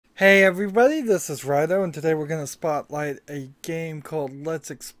Hey everybody, this is Rydo, and today we're going to spotlight a game called Let's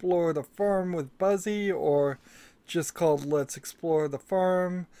Explore the Farm with Buzzy, or just called Let's Explore the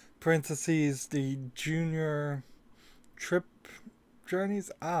Farm, parentheses, the Junior Trip Journeys.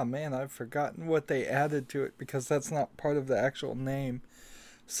 Ah man, I've forgotten what they added to it because that's not part of the actual name.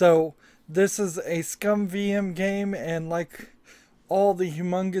 So, this is a Scum VM game, and like all the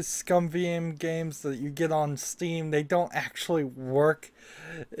humongous Scum VM games that you get on Steam, they don't actually work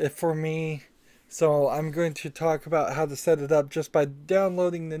for me. So I'm going to talk about how to set it up just by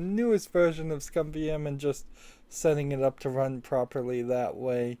downloading the newest version of Scum VM and just setting it up to run properly that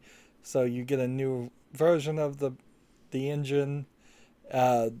way. So you get a new version of the engine.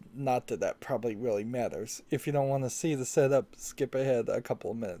 Not that that probably really matters. If you don't want to see the setup, skip ahead a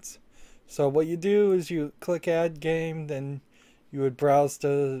couple of minutes. So what you do is you click Add Game, then you would browse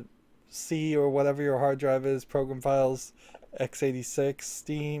to C or whatever your hard drive is, program files, x86,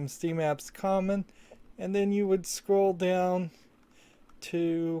 Steam apps common, and then you would scroll down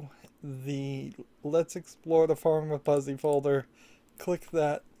to the Let's Explore the Farm with Buzzy folder, click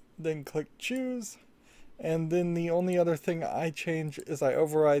that, then click choose, and then the only other thing I change is I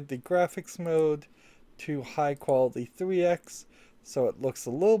override the graphics mode to high quality 3x so it looks a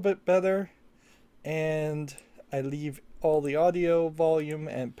little bit better, and I leave all the audio volume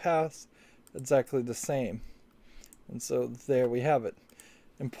and paths exactly the same. And so there we have it.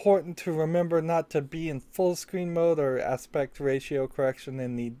 Important to remember not to be in full screen mode or aspect ratio correction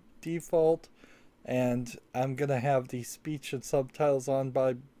in the default. And I'm going to have the speech and subtitles on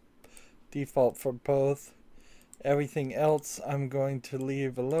by default for both. Everything else I'm going to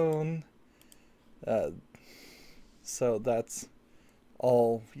leave alone. So that's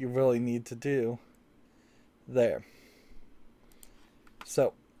all you really need to do there.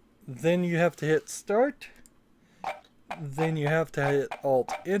 So then you have to hit start. Then you have to hit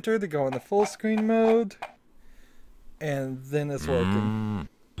Alt Enter to go into full screen mode, and then it's working.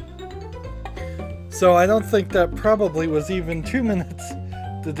 So I don't think that probably was even 2 minutes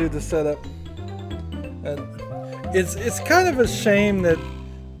to do the setup. And it's kind of a shame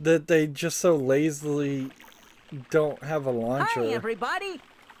that they just so lazily don't have a launcher. Hi everybody,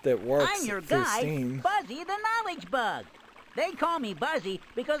 that works I'm your through guide, Steam. Buzzy the Knowledge Bug. They call me Buzzy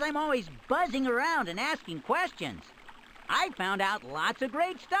because I'm always buzzing around and asking questions. I found out lots of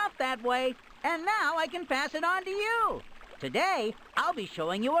great stuff that way, and now I can pass it on to you. Today, I'll be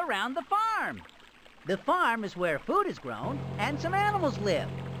showing you around the farm. The farm is where food is grown and some animals live.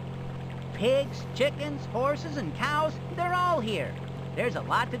 Pigs, chickens, horses, and cows, they're all here. There's a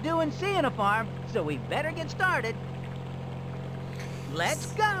lot to do and see in a farm, so we better get started. Let's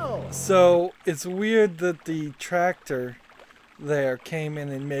go! So it's weird that the tractor there came in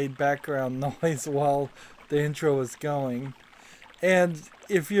and made background noise while the intro was going. And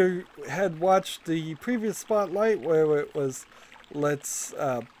if you had watched the previous spotlight where it was let's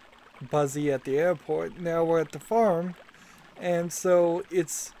Buzzy at the airport, now we're at the farm, and so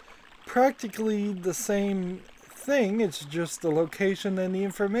it's practically the same thing, it's just the location and the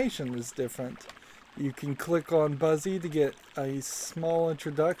information is different. You can click on Buzzy to get a small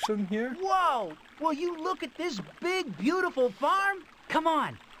introduction here. Whoa! Will you look at this big, beautiful farm? Come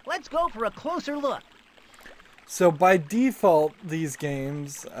on, let's go for a closer look. So by default, these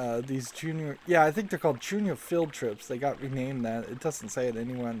games, these junior, yeah, I think they're called Junior Field Trips. They got renamed that. It doesn't say it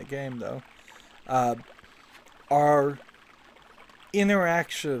anywhere in the game though. Are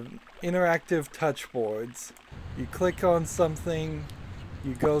interactive touch boards. You click on something,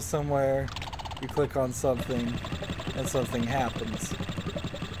 you go somewhere, you click on something, and something happens.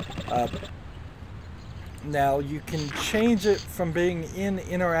 Now you can change it from being in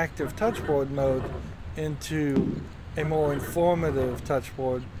interactive touchboard mode into a more informative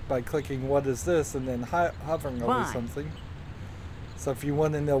touchboard by clicking what is this and then hovering over something. So if you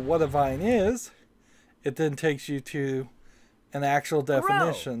want to know what a vine is, it then takes you to an actual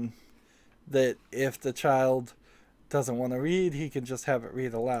definition that if the child doesn't want to read, he can just have it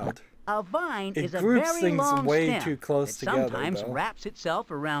read aloud. A vine is a groups very things long way stem too close that together, sometimes though. wraps itself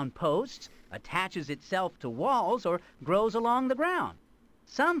around posts, attaches itself to walls, or grows along the ground.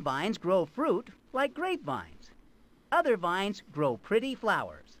 Some vines grow fruit, like grapevines. Other vines grow pretty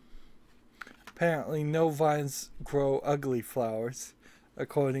flowers. Apparently no vines grow ugly flowers,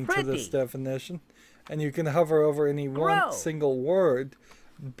 according to this definition. And you can hover over any one single word,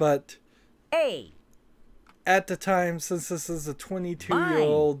 but at the time, since this is a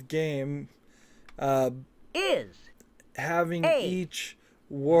 22-year-old game, having each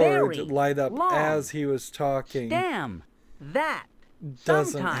word light up as he was talking stem that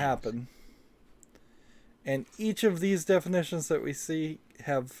doesn't happen. And each of these definitions that we see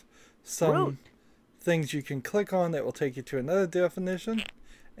have some Fruit. things you can click on that will take you to another definition.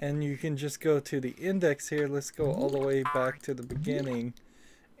 And you can just go to the index here. Let's go all the way back to the beginning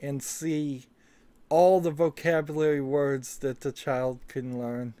and see all the vocabulary words that the child can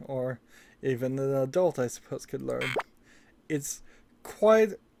learn, or even an adult, I suppose, could learn. It's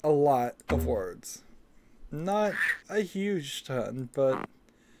quite a lot of words. Not a huge ton, but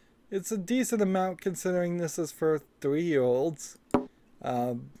it's a decent amount considering this is for 3-year-olds.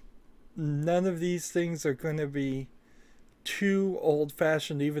 None of these things are going to be too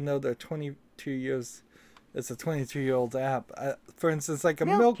old-fashioned, even though they're 22 years. It's a 22-year-old app. For instance, like a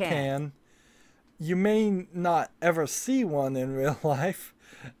milk can. You may not ever see one in real life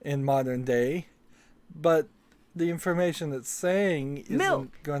in modern day, but the information it's saying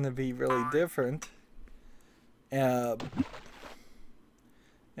isn't going to be really different. And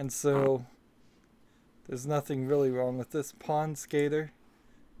so there's nothing really wrong with this. Pond skater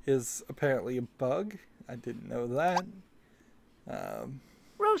is apparently a bug. I didn't know that.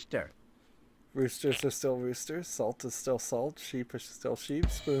 Rooster. Roosters are still roosters. Salt is still salt. Sheep are still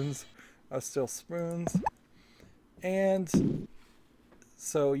sheep. Spoons are still spoons. And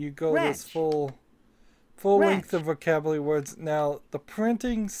so you go this full length of vocabulary words. Now the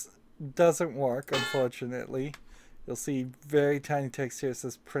printing doesn't work, unfortunately. You'll see very tiny text here that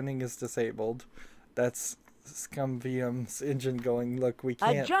says printing is disabled. That's ScumVM's engine going, look, we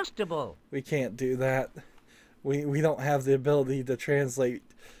can't Adjustable. We can't do that. We don't have the ability to translate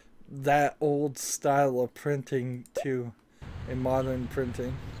that old style of printing to a modern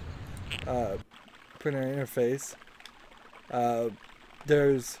printing printer interface.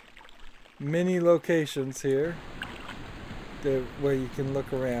 There's many locations here where you can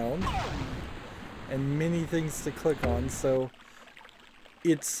look around and many things to click on, so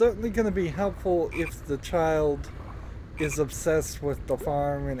it's certainly going to be helpful if the child is obsessed with the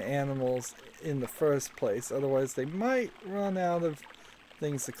farm and animals in the first place. Otherwise they might run out of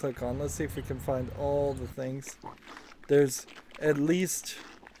things to click on. Let's see if we can find all the things. There's at least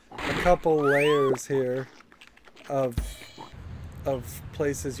a couple layers here of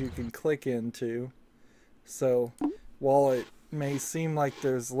places you can click into. So while it may seem like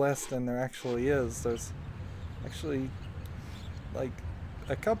there's less than there actually is, there's actually like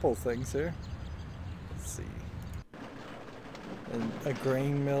a couple things here. Let's see. A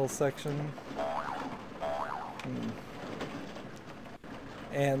grain mill section.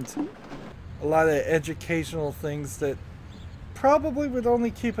 And a lot of educational things that probably would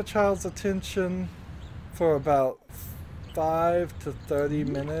only keep a child's attention for about 5 to 30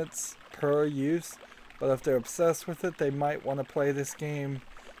 minutes per use. But if they're obsessed with it, they might want to play this game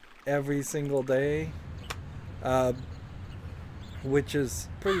every single day. Which is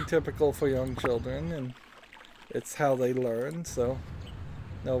pretty typical for young children, and it's how they learn, so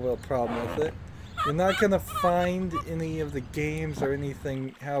no real problem with it. You're not going to find any of the games or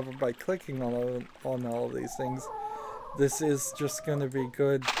anything, however, by clicking on all of these things. This is just going to be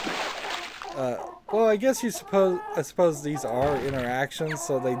good. Well, I guess I suppose these are interactions,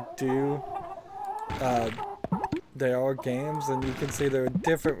 so they are games, and you can see there are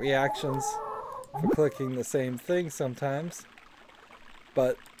different reactions for clicking the same thing sometimes.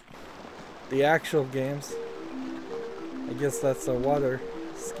 But the actual games, I guess that's a water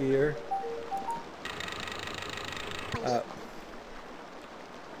skier.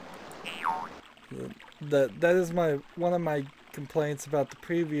 That is one of my complaints about the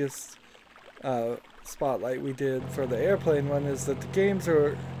previous spotlight we did for the airplane one, is that the games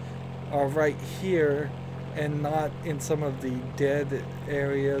are right here and not in some of the dead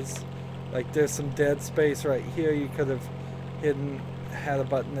areas. Like there's some dead space right here you could have had a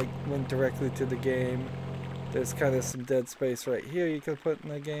button that went directly to the game. There's kind of some dead space right here you could put in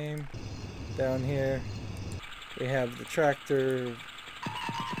the game. Down here we have the tractor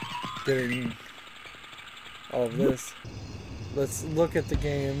doing all of this. Let's look at the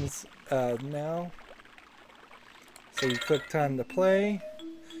games now. So you click time to play.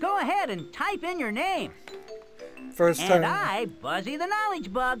 Go ahead and type in your name. First time. And I, Buzzy the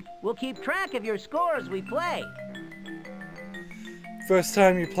Knowledge Bug, will keep track of your score as we play. First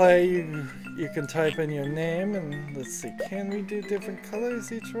time you play, you can type in your name, and let's see, can we do different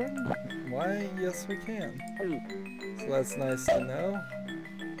colors each one? Why, yes we can. So that's nice to know.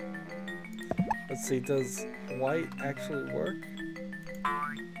 Let's see, does white actually work?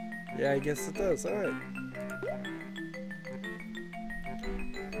 Yeah, I guess it does, alright.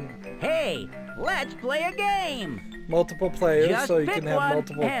 Hey, let's play a game! Multiple players, just so you pick can have one,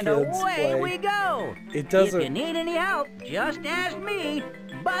 multiple and kids away play. we go! It doesn't. If you need any help, just ask me.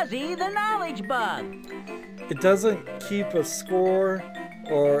 Buzzy the Knowledge Bug. It doesn't keep a score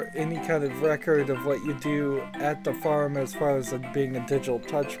or any kind of record of what you do at the farm as far as it being a digital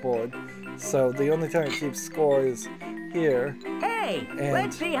touchboard. So the only time it keeps score is here. Hey,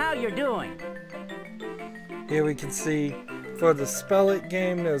 let's see how you're doing. Here we can see for the Spell It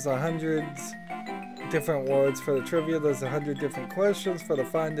game, there's 100 different words. For the trivia, there's 100 different questions. For the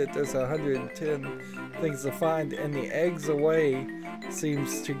Find It, there's 110 things to find. And the eggs away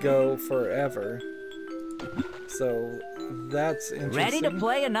seems to go forever. So that's interesting. Ready to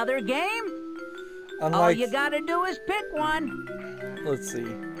play another game? Unlike, all you gotta do is pick one. Let's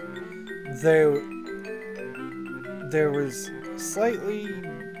see. There was slightly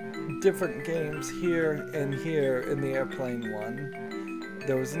different games here and here in the airplane one.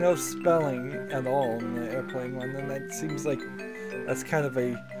 There was no spelling at all in the airplane one, and that seems like that's kind of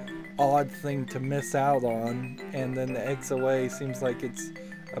a odd thing to miss out on. And then the Eggs Away seems like it's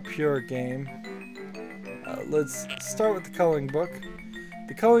a pure game. Let's start with the coloring book.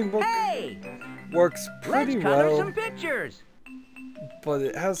 The coloring book works pretty well. Let's color some pictures. But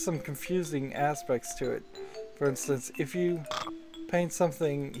it has some confusing aspects to it. For instance, if you paint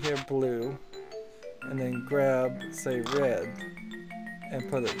something here blue and then grab, say, red and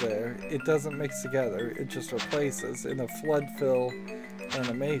put it there, it doesn't mix together. It just replaces in a flood fill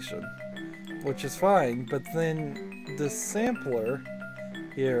animation, which is fine. But then the sampler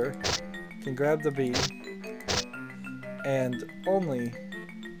here can grab the bead and only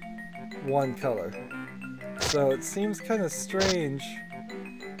one color. So it seems kind of strange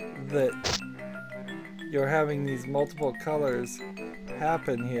that you're having these multiple colors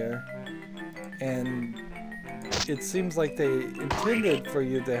happen here, and it seems like they intended for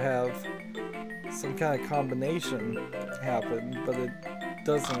you to have some kind of combination happen, but it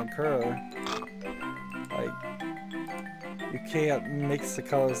doesn't occur. Like, you can't mix the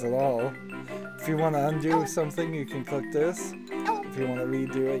colors at all. If you want to undo something, you can click this. If you want to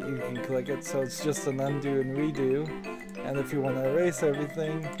redo it, you can click it. So it's just an undo and redo. And if you want to erase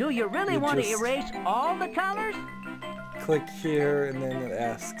everything, do you really want to erase all the colors? Click here, and then it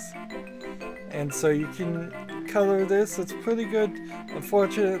asks. And so you can color this. It's pretty good.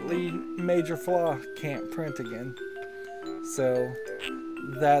 Unfortunately, major flaw, can't print again. So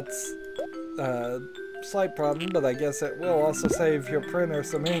that's a slight problem, but I guess it will also save your printer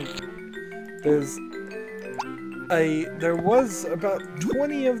some ink. There was about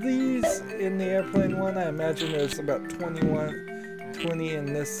 20 of these in the airplane one. I imagine there's about 20 in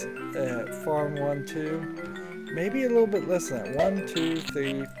this farm one too. Maybe a little bit less than that. 1, 2,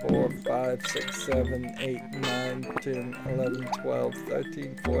 3, 4, 5, 6, 7, 8, 9, 10, 11, 12,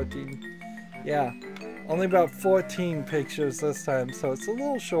 13, 14. Yeah, only about 14 pictures this time, so it's a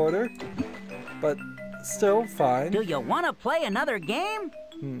little shorter, but still fine. Do you want to play another game?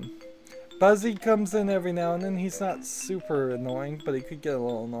 Buzzy comes in every now and then. He's not super annoying, but he could get a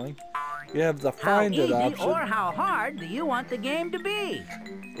little annoying. You have the Find It option. How easy or how hard do you want the game to be?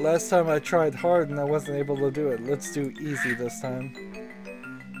 Last time I tried hard and I wasn't able to do it. Let's do easy this time.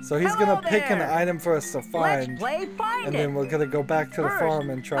 So he's going to pick an item for us to find. Let's play Find and It. then we're going to go back to the farm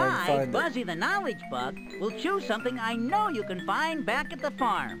and try and find it. Buzzy the Knowledge Bug, will choose something I know you can find back at the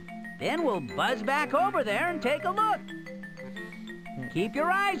farm. Then we'll buzz back over there and take a look. Keep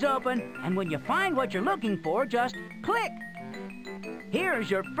your eyes open, and when you find what you're looking for, just click. Here's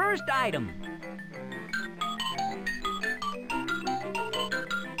your first item.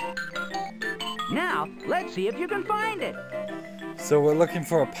 Now, let's see if you can find it. So we're looking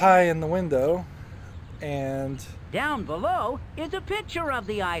for a pie in the window, and down below is a picture of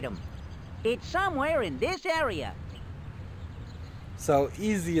the item. It's somewhere in this area. So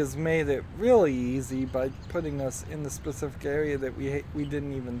Easy has made it really easy by putting us in the specific area that we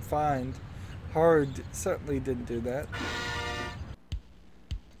didn't even find. Hard certainly didn't do that.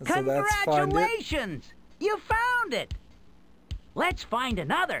 And congratulations! So you found it! Let's find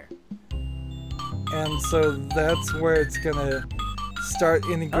another. And so that's where it's gonna start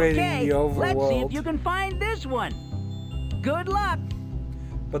integrating the overworld. Let's see if you can find this one. Good luck!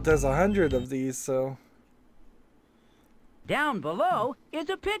 But there's 100 of these, so... Down below is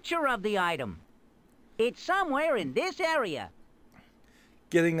a picture of the item. It's somewhere in this area.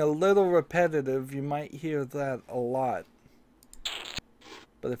 Getting a little repetitive, you might hear that a lot.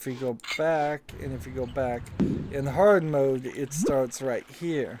 But if you go back, and if you go back, in hard mode, it starts right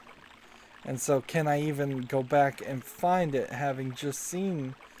here. And so can I even go back and find it, having just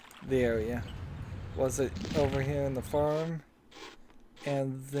seen the area? Was it over here in the farm?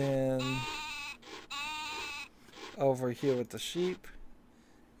 And then... over here with the sheep.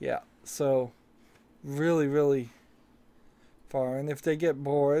 Yeah, so really far. And if they get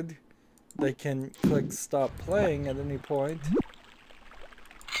bored, they can click stop playing at any point.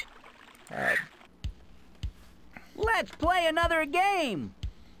 Let's play another game.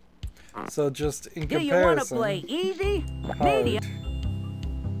 So just in Do comparison, you want to play easy, hard. medium?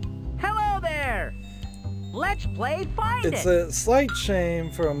 Hello there. Let's play Find It's It. a slight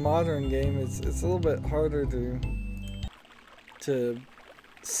shame for a modern game. It's a little bit harder to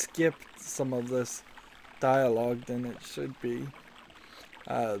skip some of this dialogue than it should be.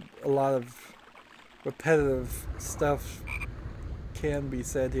 A lot of repetitive stuff can be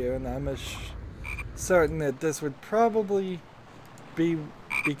said here, and I'm certain that this would probably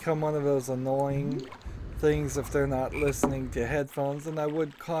become one of those annoying things if they're not listening to headphones, and I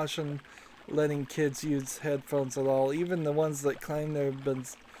would caution letting kids use headphones at all. Even the ones that claim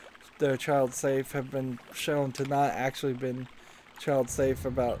they're child safe have been shown to not actually been child safe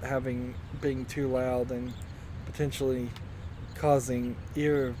about being too loud and potentially causing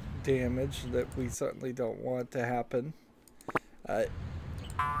ear damage that we certainly don't want to happen.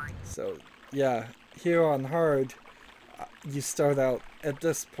 So yeah, here on hard, you start out at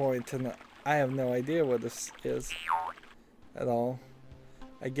this point, and I have no idea what this is at all.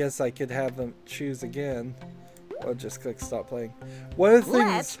 I guess I could have them choose again, or just click stop playing. One of the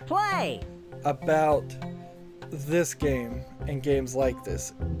Let's things play. about this game and games like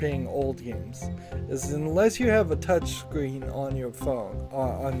this being old games is unless you have a touch screen on your phone,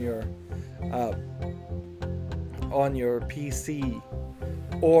 on your PC,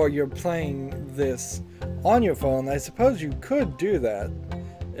 or you're playing this on your phone, I suppose you could do that.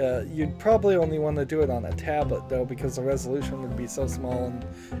 You'd probably only want to do it on a tablet though, because the resolution would be so small and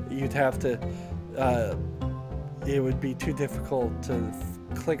you'd have to it would be too difficult to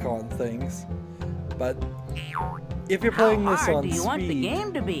click on things. But if you're playing this on do you speed, want the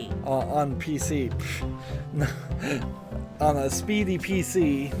game to be? on PC, on a speedy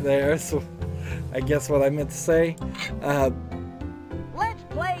PC there, so I guess what I meant to say, Let's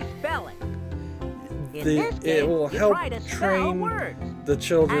play Spell It. In this it game, will you help try to spell train words. the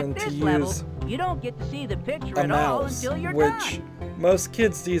children At to this level, use you don't get to see the picture a at all mouse, until you're which done. most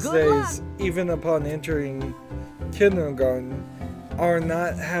kids these Good days, luck. even upon entering kindergarten, are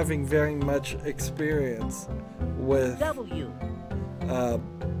not having very much experience with W.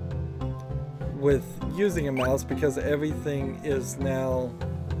 with using a mouse, because everything is now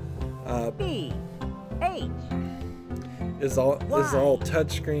B. H. is all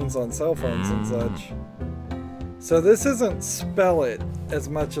touch screens on cell phones and such. So this isn't Spell It as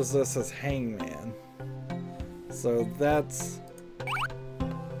much as this is Hangman. So that's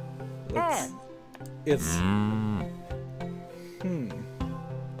S. it's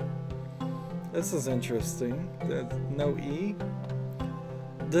This is interesting. There's no E.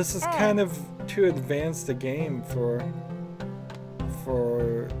 This is kind of too advanced a game for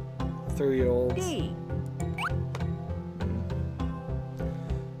 3-year-olds. D.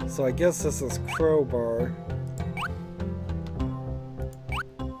 So I guess this is Crowbar.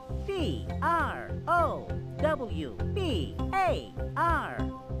 C. R. O. W. B. A. R.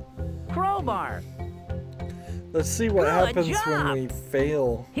 Crowbar. Let's see what Good happens job. when we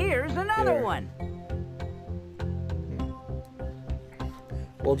fail. Here's another Here. one.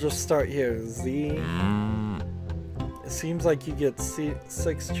 We'll just start here. Z. It seems like you get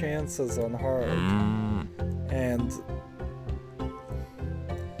 6 chances on hard. And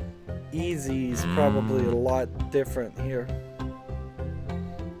easy's probably a lot different here.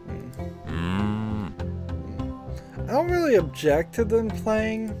 I don't really object to them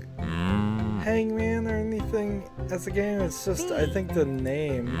playing Hangman or anything as a game. It's just, I think the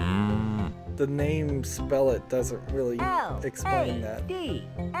name Spell It doesn't really explain that.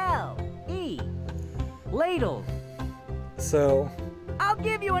 L-A-D-L-E. Ladle. So I'll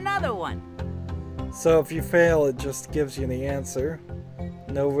give you another one. if you fail, it just gives you the answer.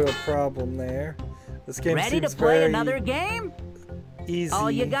 No real problem there. This game Ready to seems play very another game? easy All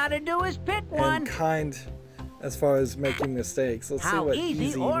you gotta do is pick one. and kind as far as making mistakes. Let's see How what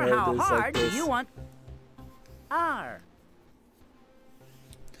easy or mode how is like hard do this. you want? R.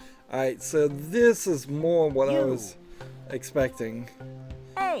 Alright, so this is more what I U. was expecting.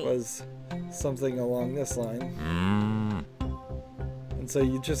 A. Was something along this line. And so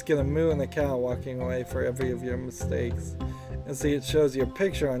you just get a moo and a cow walking away for every of your mistakes. And see, it shows your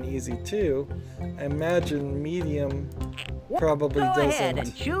picture on easy too. I imagine medium probably Go ahead and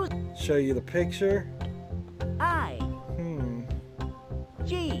doesn't choose show you the picture. I.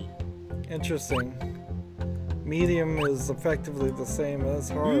 G. Interesting. Medium is effectively the same as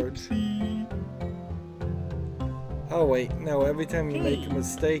hard. Oh wait, no, every time you make a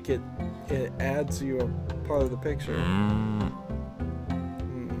mistake, it adds you a part of the picture.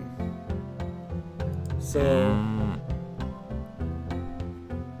 So,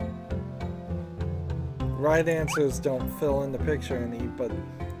 right answers don't fill in the picture any, but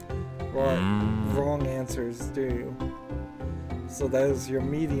wrong answers do. So that is your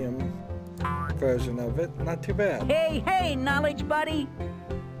medium version of it. Not too bad. Hey, hey, knowledge buddy.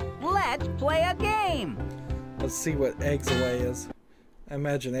 Let's play a game. Let's see what Eggs Away is. I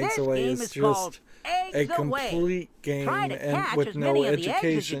imagine Eggs This Away game is is just called a Eggs Away. complete game Try to and catch with as no many of the eggs as you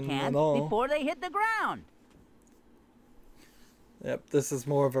education can at all. before they hit the ground. Yep, this is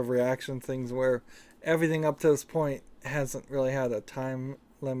more of a reaction thing where everything up to this point hasn't really had a time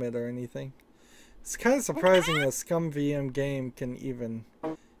limit or anything. It's kind of surprising a Scum VM game can even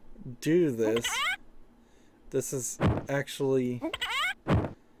do this. This is actually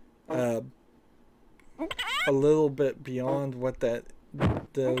a little bit beyond what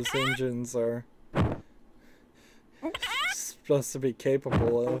those engines are supposed to be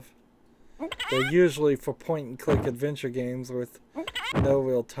capable of. They're usually for point-and-click adventure games with no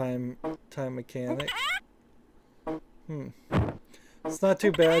real time mechanic. It's not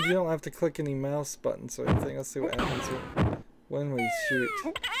too bad. You don't have to click any mouse buttons or anything. Let's see what happens when we shoot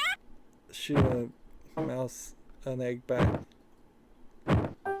an egg back.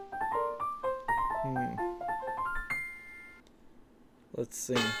 Let's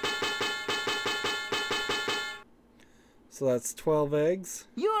see. So that's 12 eggs.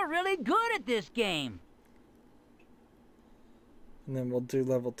 You're really good at this game. And then we'll do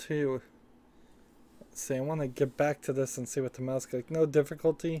level 2. Let's see, I want to get back to this and see what the mouse click. No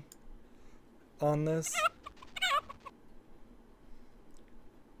difficulty on this.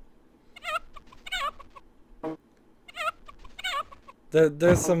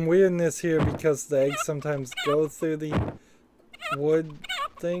 There's some weirdness here because the eggs sometimes go through the wood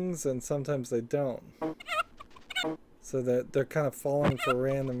things and sometimes they don't. So they're kind of falling for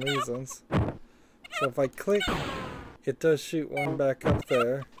random reasons. So if I click, it does shoot one back up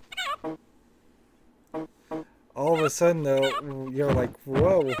there. All of a sudden though, you're like,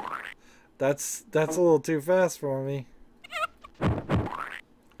 whoa, that's a little too fast for me.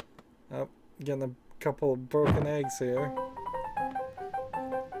 Oh, getting a couple of broken eggs here.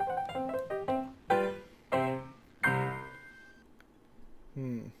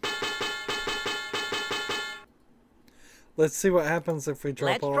 Let's see what happens if we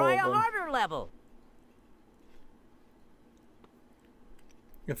drop all of them. Let's try a harder level.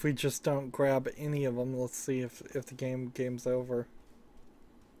 If we just don't grab any of them, let's see if the game's over.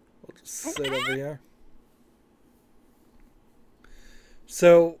 We'll just sit over here.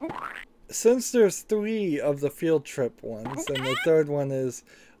 So, since there's 3 of the field trip ones, and the third one is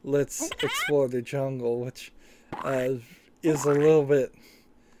Let's Explore the Jungle, which is a little bit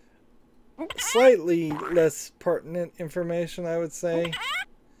slightly less pertinent information, I would say.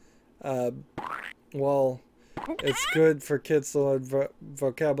 Well, it's good for kids to learn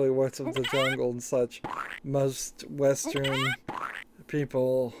vocabulary words of the jungle and such. Most Western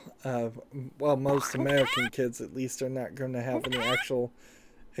people, well, most American kids at least, are not going to have any actual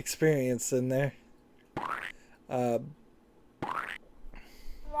experience in there. I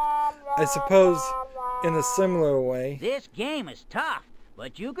suppose in a similar way. This game is tough,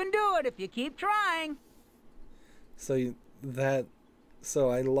 but you can do it if you keep trying. So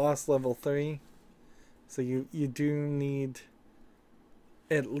I lost level 3. So you do need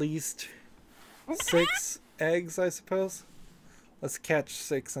at least 6 eggs, I suppose. Let's catch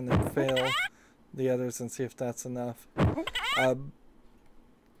 6 and then fail the others and see if that's enough. I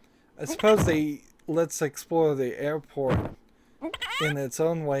suppose the Let's Explore the Airport in its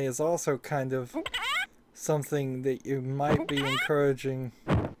own way is also kind of something that you might be encouraging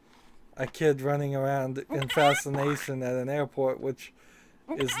a kid running around in fascination at an airport, which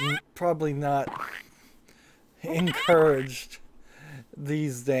is probably not encouraged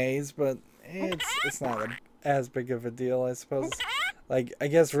these days, but it's not as big of a deal, I suppose. Like, I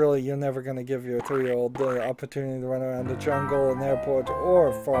guess really you're never going to give your 3-year-old the opportunity to run around the jungle, an airport, or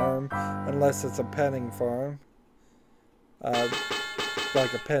a farm, unless it's a petting farm.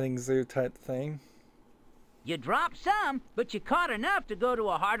 Like a petting zoo type thing. You dropped some, but you caught enough to go to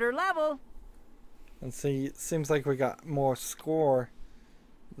a harder level. And see, it seems like we got more score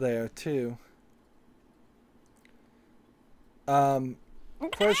there, too.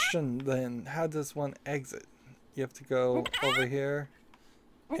 Question then, how does one exit? You have to go over here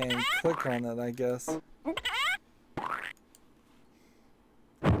and click on it, I guess.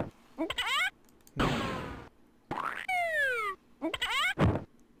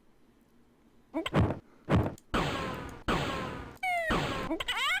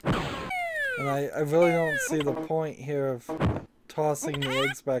 And I really don't see the point here of tossing the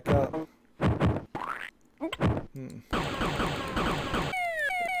eggs back up.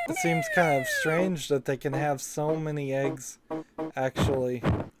 It seems kind of strange that they can have so many eggs actually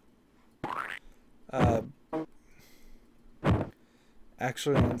on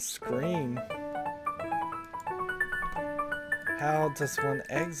screen. How does one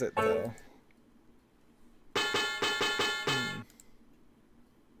exit though?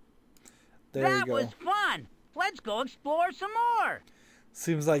 There you go. That was fun. Let's go explore some more.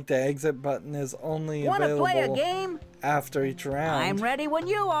 Seems like the exit button is only Wanna available play a game? after each round. I'm ready when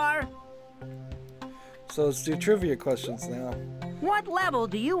you are. So let's do trivia questions now. What level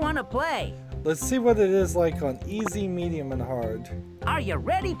do you want to play? Let's see what it is like on easy, medium, and hard Are you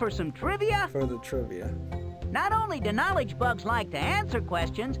ready for some trivia? for the trivia. Not only do knowledge bugs like to answer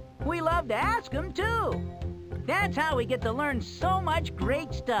questions, we love to ask them too. That's how we get to learn so much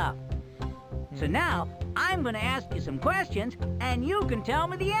great stuff. So now, I'm going to ask you some questions, and you can tell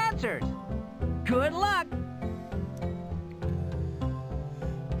me the answers. Good luck!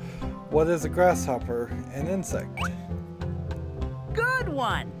 What is a grasshopper? An insect. Good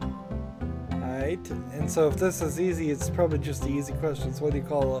one! Alright, and so if this is easy, it's probably just the easy questions. What do you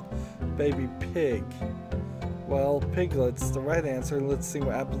call a baby pig? Well, piglet's the right answer. Let's see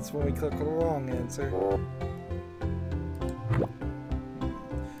what happens when we click on the wrong answer.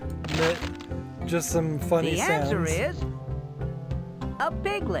 Just some funny sounds. The answer is a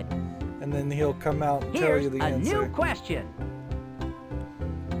piglet. And then he'll come out and tell you the answer. Here's a new question.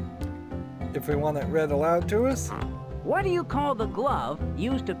 If we want it read aloud to us. What do you call the glove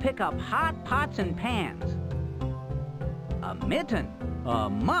used to pick up hot pots and pans? A mitten, a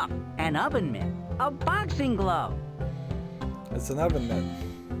muff, an oven mitt, a boxing glove. It's an oven mitt.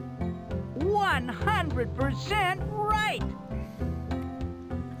 100% right!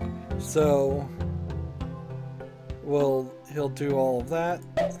 So, he'll do all of that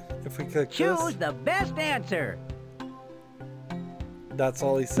if we click Choose the best answer. That's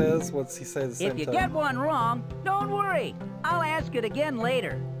all he says? What's he say the same time? If you get one wrong, don't worry. I'll ask it again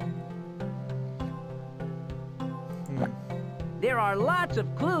later. There are lots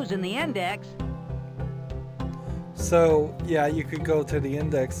of clues in the index. So, yeah, you could go to the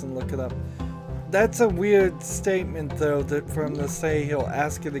index and look it up. That's a weird statement, though, that for him to say he'll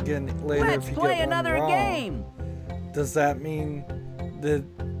ask it again later Let's if you play get one another wrong. game. Does that mean that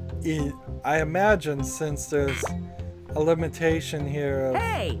I imagine since there's a limitation here of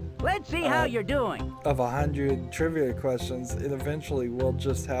Hey, let's see how you're doing. of 100 trivia questions, it eventually will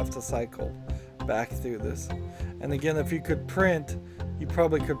just have to cycle back through this. And again, if you could print, you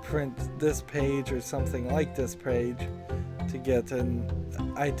probably could print this page or something like this page to get an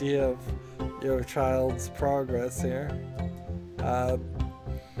idea of your child's progress here.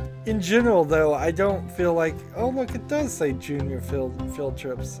 In general, though, I don't feel like... Oh, look, it does say junior field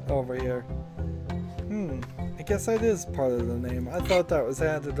trips over here. I guess that is part of the name. I thought that was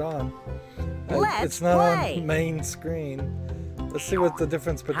added on. It's not on the main screen. Let's see what the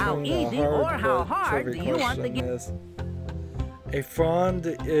difference between a hard trivia question is. A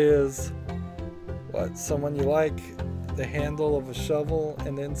frond is... what? Someone you like? The handle of a shovel,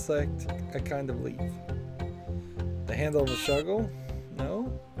 an insect, a kind of leaf. The handle of a shovel?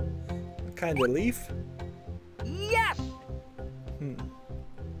 No? A kind of leaf? Yes!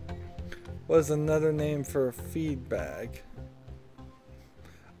 What is another name for a feed bag?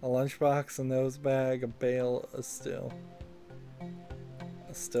 A lunchbox, a nose bag, a bale, a still.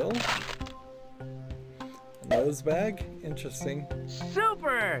 A still? A nose bag? Interesting.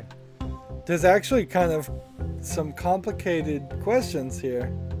 Super! There's actually kind of some complicated questions here.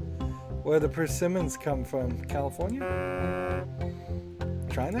 Where do persimmons come from? California?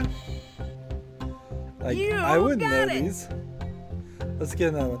 China? Like, I wouldn't know these. Let's get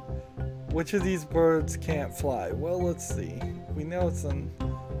another one. Which of these birds can't fly? Well, let's see. We know it's an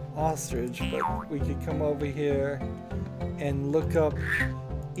ostrich, but we could come over here and look up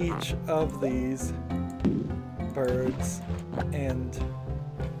each of these birds and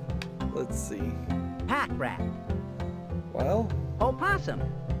let's see. Pack rat. Well, opossum.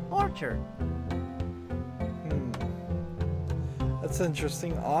 Orchard. That's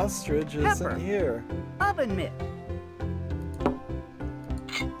interesting. Ostrich isn't here. Oven mitt.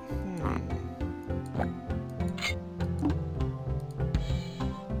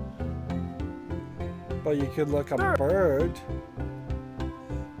 But you could look up bird.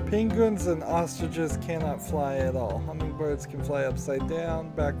 Penguins and ostriches cannot fly at all. Hummingbirds can fly upside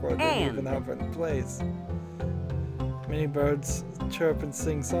down, backward, and even hover in place. Many birds chirp and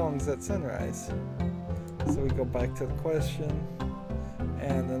sing songs at sunrise. So we go back to the question.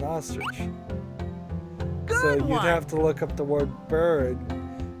 And an ostrich. So you'd have to look up the word bird,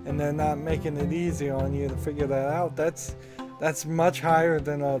 and they're not making it easy on you to figure that out. That's That's much higher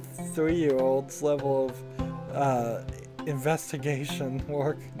than a 3-year-old's level of investigation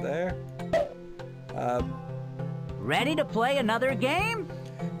work there. Ready to play another game?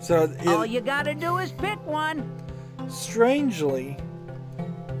 So All you gotta do is pick one. Strangely,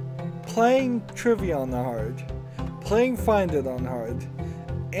 playing Trivia on hard, playing Find It on hard,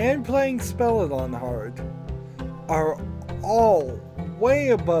 and playing Spell It on hard are all way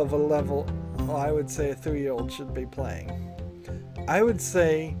above a level I would say a 3-year-old should be playing. I would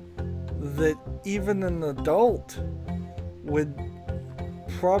say that even an adult would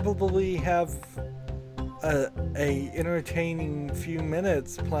probably have a entertaining few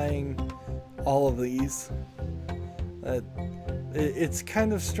minutes playing all of these. It's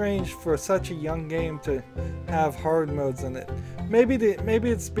kind of strange for such a young game to have hard modes in it. Maybe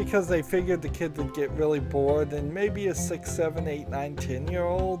it's because they figured the kid would get really bored, and maybe a 6, 7, 8, 9,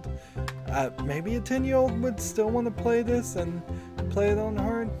 10-year-old, maybe a 10-year-old would still want to play this and play it on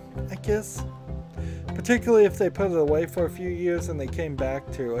hard, I guess. Particularly if they put it away for a few years and they came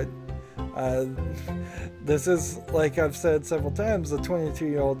back to it. This is, like I've said several times, a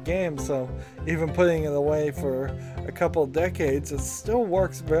 22-year-old game, so even putting it away for a couple of decades, it still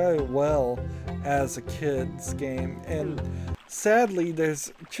works very well as a kid's game. And sadly,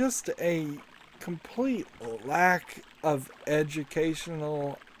 there's just a complete lack of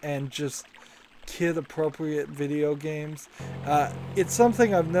educational and just kid-appropriate video games. It's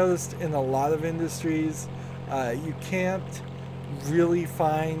something I've noticed in a lot of industries. You can't really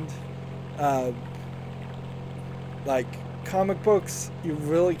find like comic books, you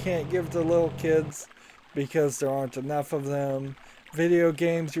really can't give to little kids because there aren't enough of them. Video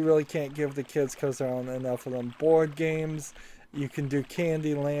games, you really can't give to kids because there aren't enough of them. Board games, you can do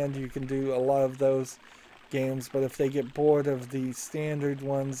Candyland, you can do a lot of those games, but if they get bored of the standard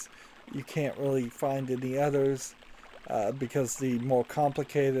ones, you can't really find any others because the more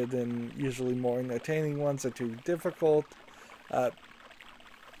complicated and usually more entertaining ones are too difficult.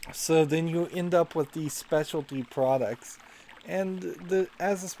 So then you end up with these specialty products, and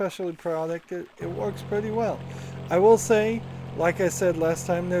as a specialty product, it works pretty well. I will say, like I said last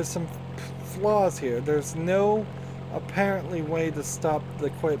time, there's some flaws here. There's no apparently way to stop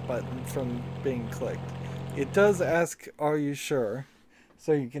the quit button from being clicked. It does ask, are you sure?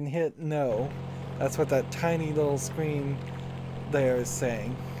 So you can hit no. That's what that tiny little screen there is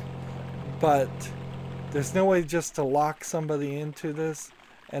saying. But there's no way just to lock somebody into this.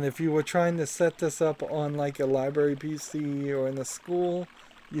 And if you were trying to set this up on like a library PC or in a school,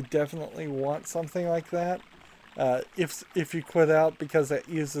 you definitely want something like that. If you quit out because it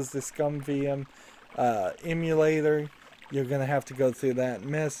uses the ScumVM emulator, you're going to have to go through that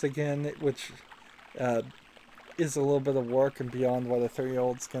mess again, which is a little bit of work and beyond what a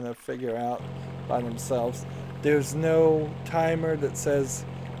 3-year-old's going to figure out by themselves. There's no timer that says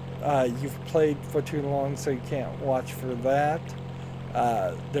you've played for too long, so you can't watch for that.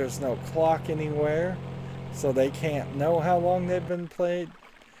 There's no clock anywhere, so they can't know how long they've been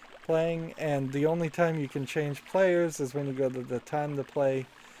playing, and the only time you can change players is when you go to the time to play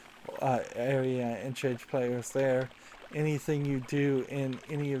area and change players there. Anything you do in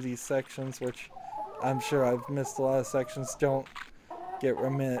any of these sections, which I'm sure I've missed a lot of sections, don't get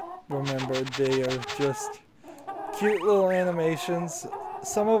remembered. They are just cute little animations.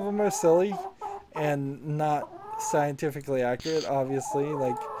 Some of them are silly and not scientifically accurate, obviously,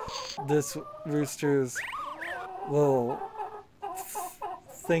 like this rooster's little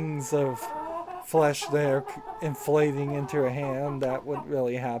things of flesh there inflating into a hand. That wouldn't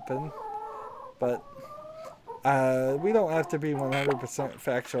really happen, but we don't have to be 100%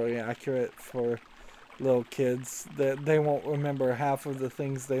 factually accurate for little kids. They won't remember half of the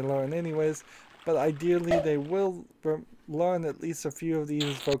things they learn anyways, but ideally they will learn at least a few of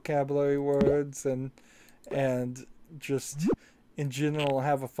these vocabulary words and just in general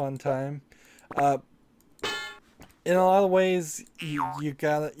have a fun time. In a lot of ways, you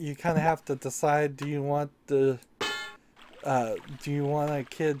kind of have to decide: do you want a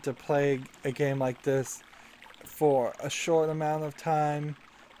kid to play a game like this for a short amount of time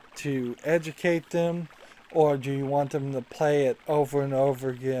to educate them, or do you want them to play it over and over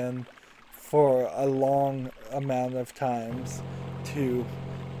again for a long amount of times to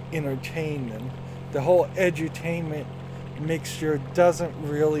entertain them? The whole edutainment mixture doesn't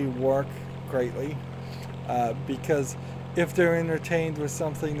really work greatly because if they're entertained with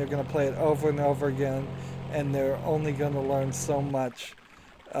something, they're going to play it over and over again, and they're only going to learn so much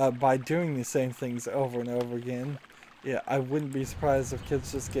by doing the same things over and over again. Yeah, I wouldn't be surprised if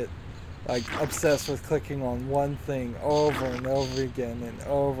kids just get like obsessed with clicking on one thing over and over again and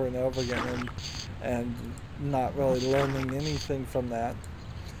over and over again, and not really learning anything from that.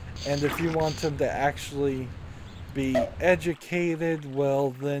 And if you want them to actually be educated, well,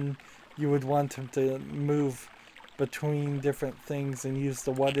 then you would want them to move between different things and use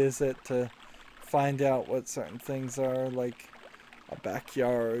the what is it to find out what certain things are, like a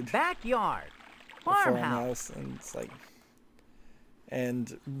backyard, Backyard. a Farmhouse. farmhouse, and it's like,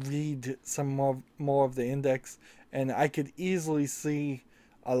 and read some more of the index. And I could easily see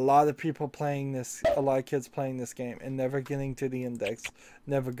a lot of people playing this, a lot of kids playing this game and never getting to the index,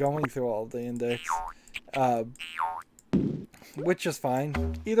 never going through all the index, which is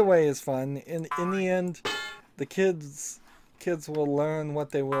fine. Either way is fun. In the end, the kids will learn what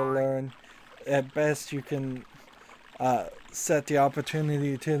they will learn. At best, you can set the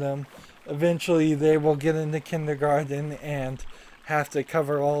opportunity to them. Eventually, they will get into kindergarten and have to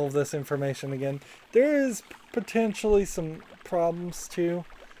cover all of this information again. There is potentially some problems too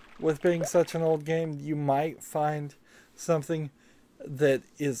with being such an old game. You might find something that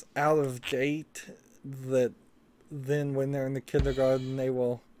is out of date that then when they're in the kindergarten they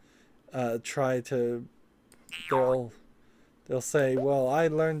will try to, they'll say, well, I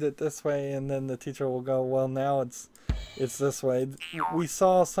learned it this way, and then the teacher will go, well, now it's this way. We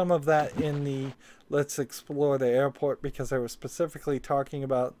saw some of that in the Let's Explore the Airport, because they were specifically talking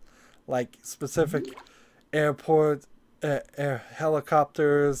about like specific airport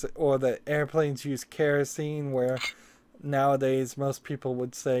helicopters, or the airplanes use kerosene, where nowadays most people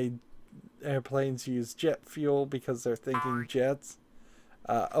would say airplanes use jet fuel because they're thinking jets.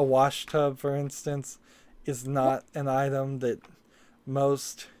 A wash tub, for instance, is not an item that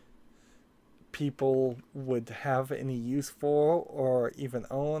most people would have any use for, or even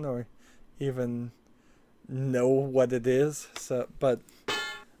own, or even know what it is. So, but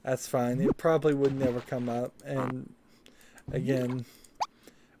that's fine. It probably would never come up. And again,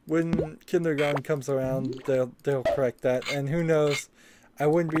 when kindergarten comes around, they'll correct that. And who knows? I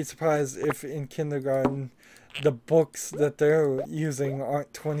wouldn't be surprised if in kindergarten the books that they're using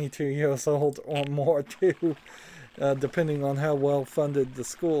aren't 22 years old or more too, depending on how well funded the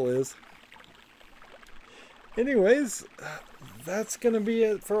school is. Anyways, that's going to be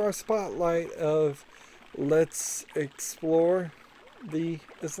it for our spotlight of Let's Explore the...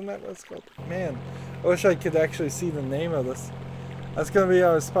 Isn't that what it's called? Man, I wish I could actually see the name of this. That's going to be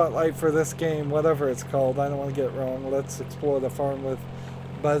our spotlight for this game, whatever it's called. I don't want to get it wrong. Let's Explore the Farm with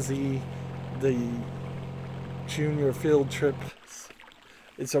Buzzy, the Junior Field Trip.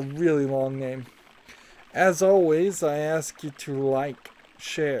 It's a really long name. As always, I ask you to like,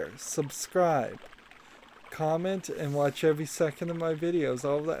 share, subscribe, comment, and watch every second of my videos.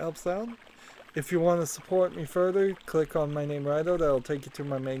 All of that helps out. If you want to support me further, click on my name Rydo. That'll take you to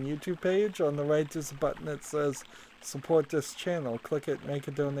my main YouTube page. On the right, there's a button that says support this channel. Click it, make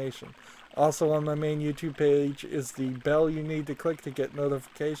a donation. Also on my main YouTube page is the bell you need to click to get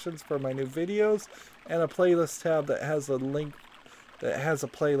notifications for my new videos, and a playlist tab that has a link that has a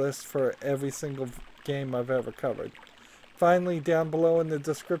playlist for every single game I've ever covered. Finally, down below in the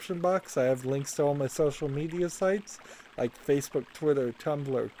description box, I have links to all my social media sites like Facebook, Twitter,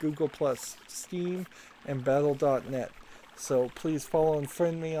 Tumblr, Google+, Steam, and Battle.net. So please follow and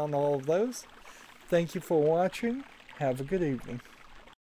friend me on all of those. Thank you for watching. Have a good evening.